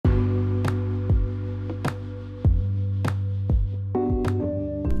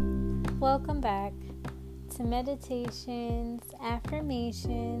Welcome back to Meditations,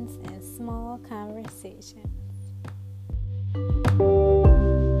 Affirmations, and Small Conversations.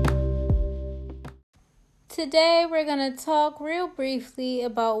 Today we're going to talk real briefly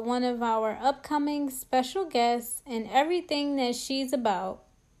about one of our upcoming special guests and everything that she's about.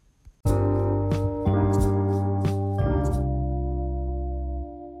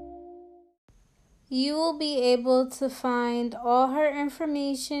 You will be able to find all her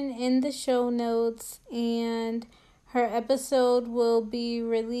information in the show notes, and her episode will be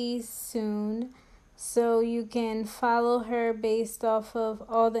released soon, so you can follow her based off of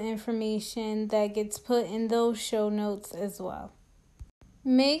all the information that gets put in those show notes as well.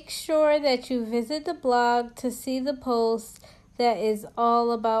 Make sure that you visit the blog to see the post that is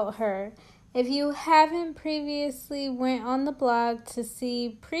all about her. If you haven't previously went on the blog to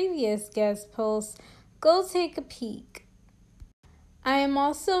see previous guest posts, go take a peek. I am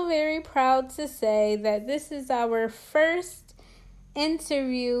also very proud to say that this is our first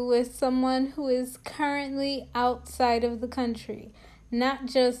interview with someone who is currently outside of the country, not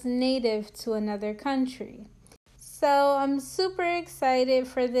just native to another country. So I'm super excited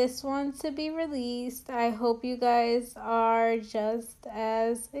for this one to be released. I hope you guys are just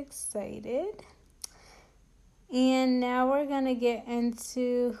as excited. And now we're going to get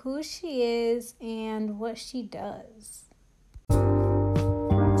into who she is and what she does.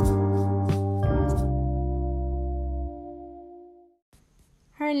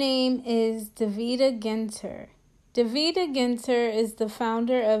 Her name is Davida Ginter. Davida Ginter is the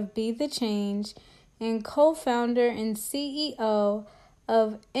founder of Be The Change and co-founder and CEO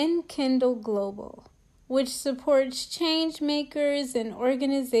of Enkindle Global, which supports change makers and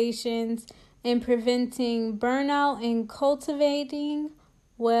organizations in preventing burnout and cultivating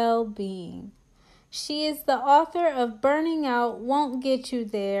well-being. She is the author of Burning Out Won't Get You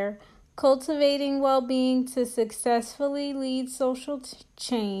There, Cultivating Well-Being to Successfully Lead Social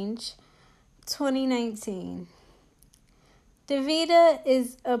Change, 2019. Davida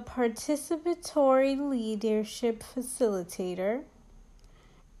is a participatory leadership facilitator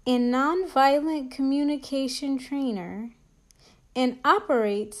and nonviolent communication trainer, and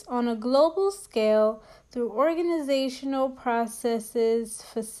operates on a global scale through organizational processes,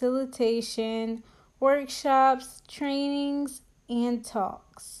 facilitation, workshops, trainings, and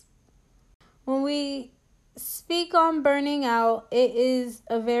talks. When we speak on burning out, it is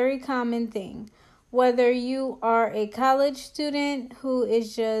a very common thing. Whether you are a college student who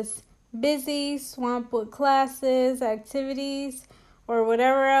is just busy, swamped with classes, activities, or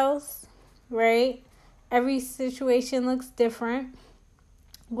whatever else, right? Every situation looks different.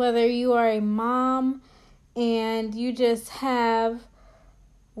 Whether you are a mom and you just have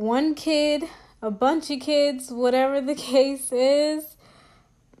one kid, a bunch of kids, whatever the case is,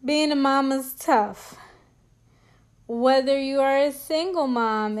 being a mom is tough. Whether you are a single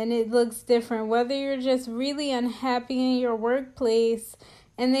mom and it looks different, whether you're just really unhappy in your workplace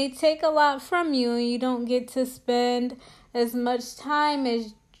and they take a lot from you and you don't get to spend as much time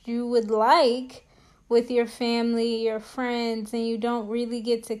as you would like with your family, your friends, and you don't really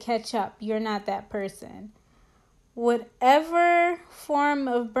get to catch up. You're not that person. Whatever form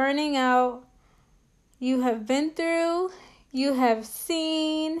of burning out you have been through, you have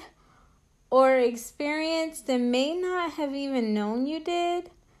seen, or experienced and may not have even known you did,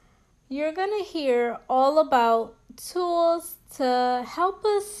 you're going to hear all about tools to help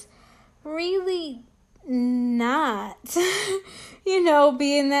us really not,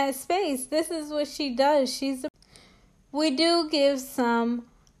 be in that space. This is what she does. We do give some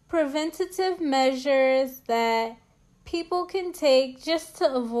preventative measures that people can take just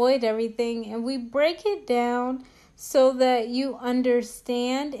to avoid everything, and we break it down so that you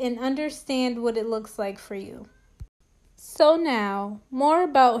understand what it looks like for you. So now, more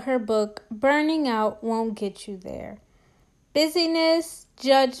about her book, Burning Out Won't Get You There. Busyness,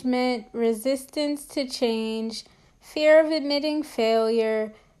 judgment, resistance to change, fear of admitting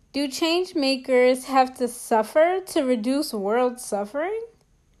failure. Do change makers have to suffer to reduce world suffering?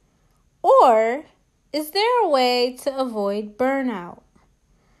 Or is there a way to avoid burnout?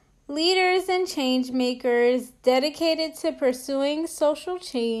 Leaders and change makers dedicated to pursuing social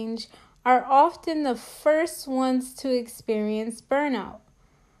change are often the first ones to experience burnout.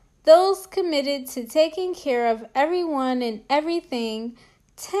 Those committed to taking care of everyone and everything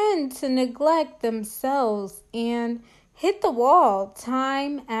tend to neglect themselves and hit the wall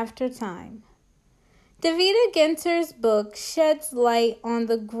time after time. Davida Ginter's book sheds light on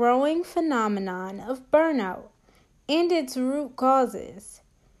the growing phenomenon of burnout and its root causes.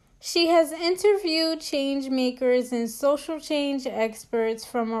 She has interviewed change makers and social change experts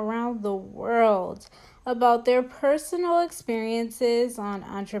from around the world about their personal experiences on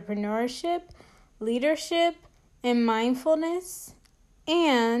entrepreneurship, leadership, and mindfulness.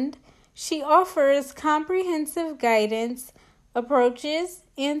 And she offers comprehensive guidance, approaches,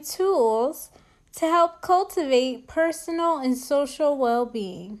 and tools to help cultivate personal and social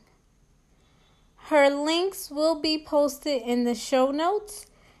well-being. Her links will be posted in the show notes.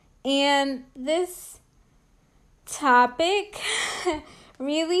 And this topic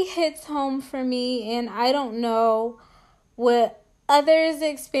really hits home for me, and I don't know what others'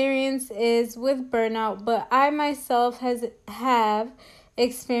 experience is with burnout, but I myself have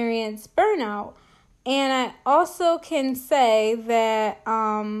experienced burnout. And I also can say that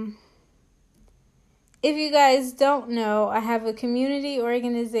if you guys don't know, I have a community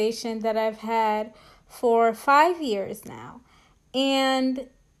organization that I've had for 5 years now. And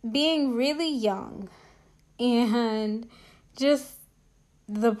being really young and just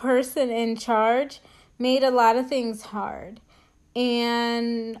the person in charge made a lot of things hard.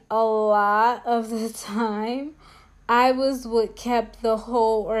 And a lot of the time, I was what kept the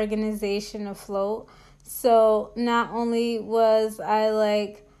whole organization afloat. So not only was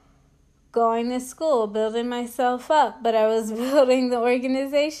I going to school, building myself up, but I was building the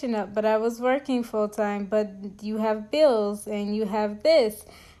organization up, but I was working full time, but you have bills and you have this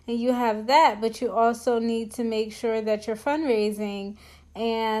and you have that, but you also need to make sure that you're fundraising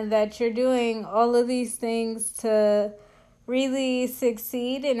and that you're doing all of these things to really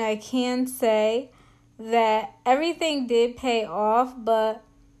succeed. And I can say that everything did pay off, but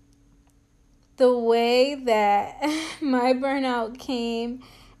the way that my burnout came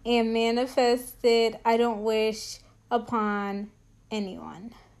and manifested, I don't wish upon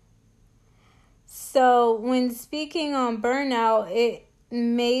anyone. So when speaking on burnout, it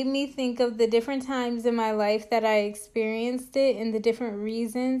made me think of the different times in my life that I experienced it and the different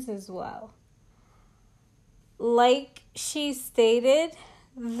reasons as well. Like she stated,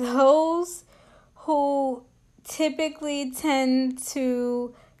 those who typically tend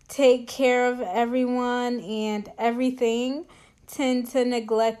to take care of everyone and everything tend to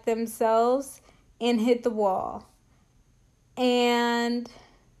neglect themselves and hit the wall. And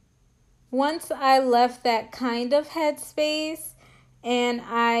once I left that kind of headspace and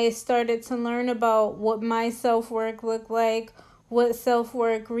I started to learn about what my self-work looked like, what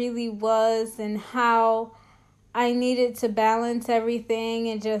self-work really was, and how I needed to balance everything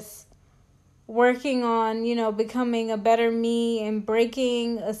and just working on, becoming a better me and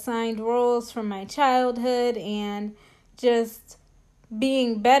breaking assigned roles from my childhood and just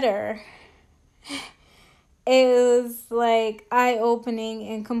being better. It was eye-opening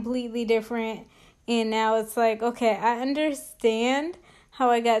and completely different. And now it's okay, I understand how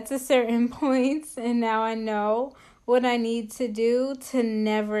I got to certain points, and now I know what I need to do to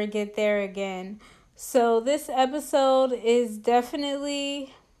never get there again. So this episode is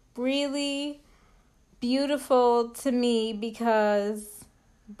definitely really beautiful to me because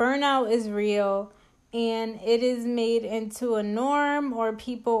burnout is real and it is made into a norm, or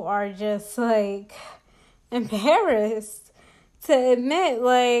people are just embarrassed to admit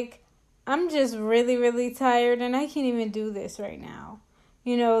I'm just really, really tired and I can't even do this right now.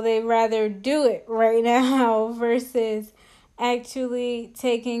 They rather do it right now versus actually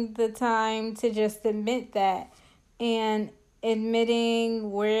taking the time to just admit that and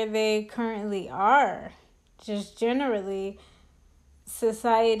admitting where they currently are. Just generally,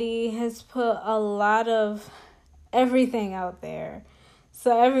 society has put a lot of everything out there.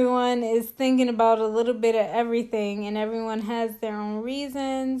 So everyone is thinking about a little bit of everything, and everyone has their own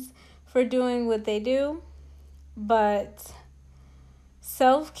reasons for doing what they do. But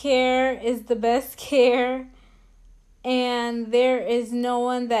self-care is the best care, and there is no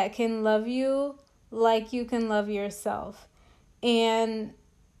one that can love you like you can love yourself. And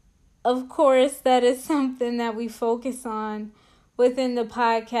of course, that is something that we focus on within the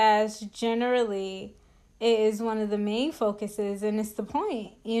podcast generally. It is one of the main focuses, and it's the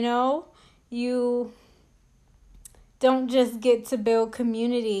point. You don't just get to build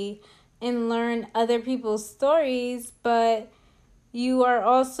community and learn other people's stories, but you are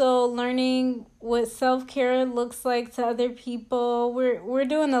also learning what self-care looks like to other people. We're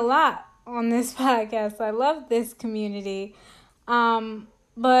doing a lot on this podcast. I love this community.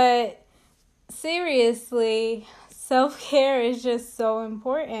 But seriously, self-care is just so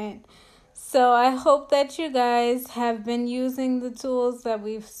important. So I hope that you guys have been using the tools that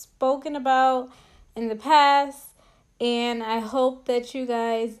we've spoken about in the past. And I hope that you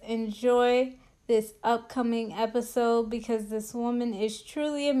guys enjoy this upcoming episode because this woman is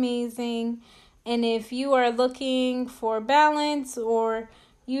truly amazing. And if you are looking for balance, or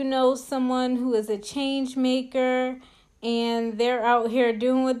you know someone who is a change maker and they're out here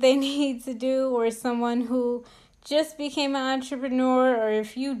doing what they need to do, or someone who just became an entrepreneur, or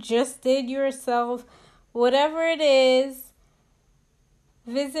if you just did yourself, whatever it is,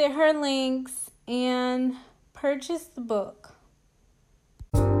 visit her links and purchase the book.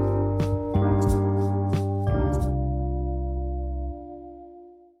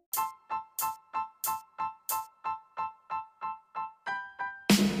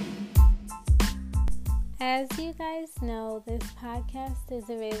 As you guys know, this podcast is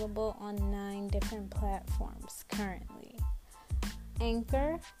available on 9 different platforms currently.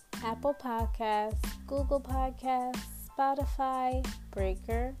 Anchor, Apple Podcasts, Google Podcasts, Spotify,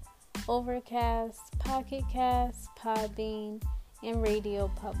 Breaker, Overcast, Pocket Cast, Podbean, and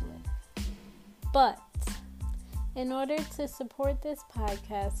Radio Public. But in order to support this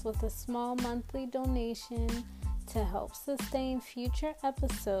podcast with a small monthly donation to help sustain future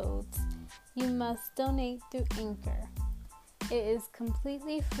episodes, you must donate through Anchor. It is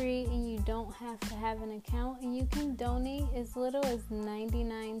completely free and you don't have to have an account, and you can donate as little as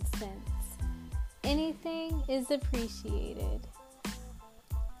 99 cents. Anything is appreciated.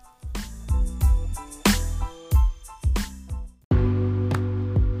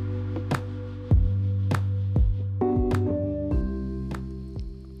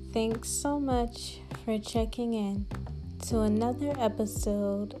 Thanks so much for checking in to another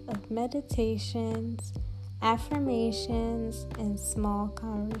episode of Meditations, Affirmations, and Small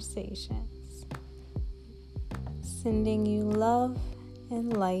Conversations. Sending you love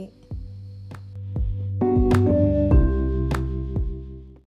and light.